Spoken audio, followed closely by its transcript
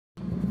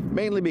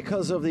Mainly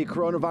because of the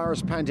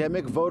coronavirus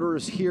pandemic,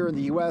 voters here in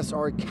the U.S.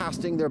 are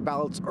casting their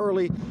ballots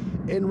early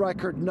in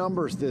record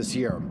numbers this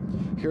year.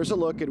 Here's a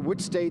look at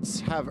which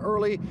states have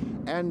early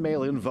and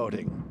mail-in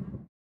voting.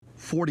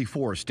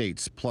 44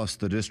 states plus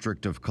the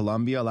District of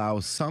Columbia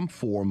allow some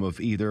form of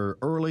either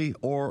early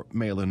or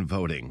mail-in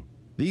voting.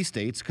 These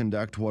states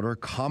conduct what are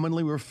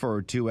commonly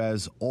referred to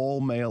as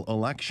all-mail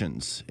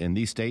elections. In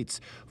these states,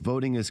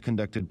 voting is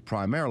conducted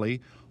primarily,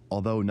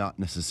 although not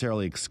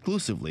necessarily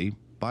exclusively,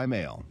 by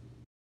mail.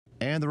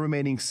 And the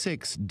remaining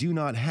 6 do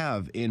not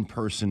have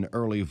in-person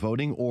early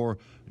voting or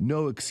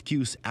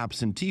no-excuse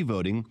absentee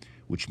voting,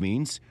 which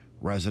means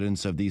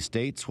residents of these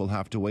states will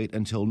have to wait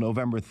until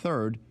November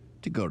 3rd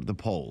to go to the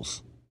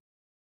polls.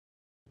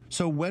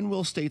 So when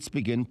will states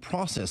begin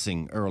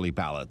processing early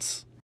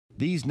ballots?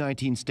 These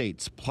 19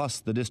 states, plus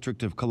the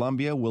District of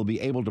Columbia, will be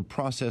able to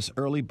process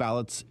early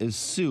ballots as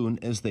soon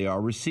as they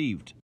are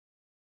received.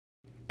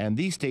 And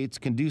these states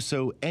can do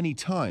so any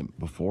time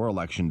before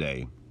Election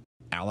Day.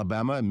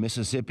 Alabama and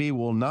Mississippi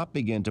will not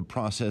begin to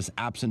process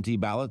absentee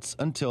ballots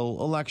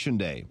until Election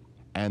Day.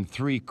 And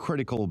 3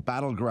 critical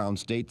battleground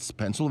states,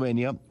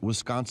 Pennsylvania,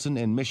 Wisconsin,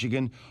 and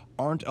Michigan,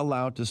 aren't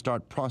allowed to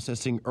start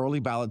processing early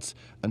ballots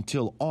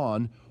until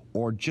on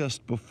or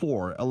just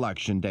before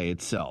Election Day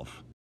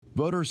itself.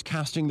 Voters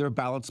casting their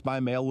ballots by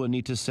mail will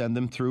need to send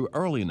them through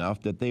early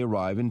enough that they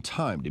arrive in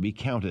time to be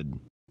counted.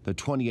 The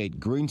 28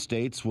 green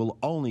states will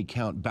only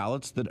count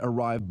ballots that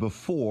arrive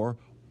before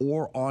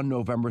or on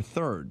November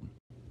 3rd.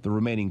 The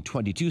remaining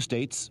 22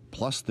 states,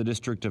 plus the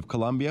District of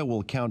Columbia,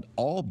 will count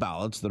all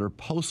ballots that are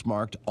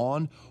postmarked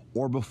on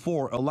or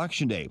before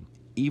Election Day,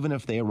 even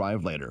if they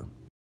arrive later.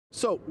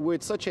 So,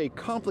 with such a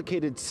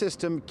complicated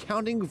system,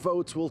 counting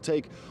votes will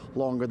take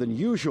longer than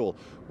usual,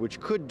 which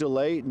could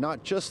delay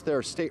not just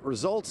their state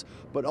results,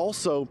 but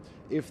also,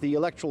 if the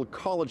Electoral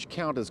College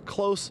count is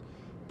close,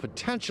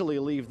 potentially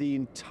leave the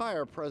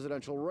entire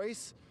presidential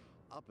race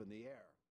up in the air.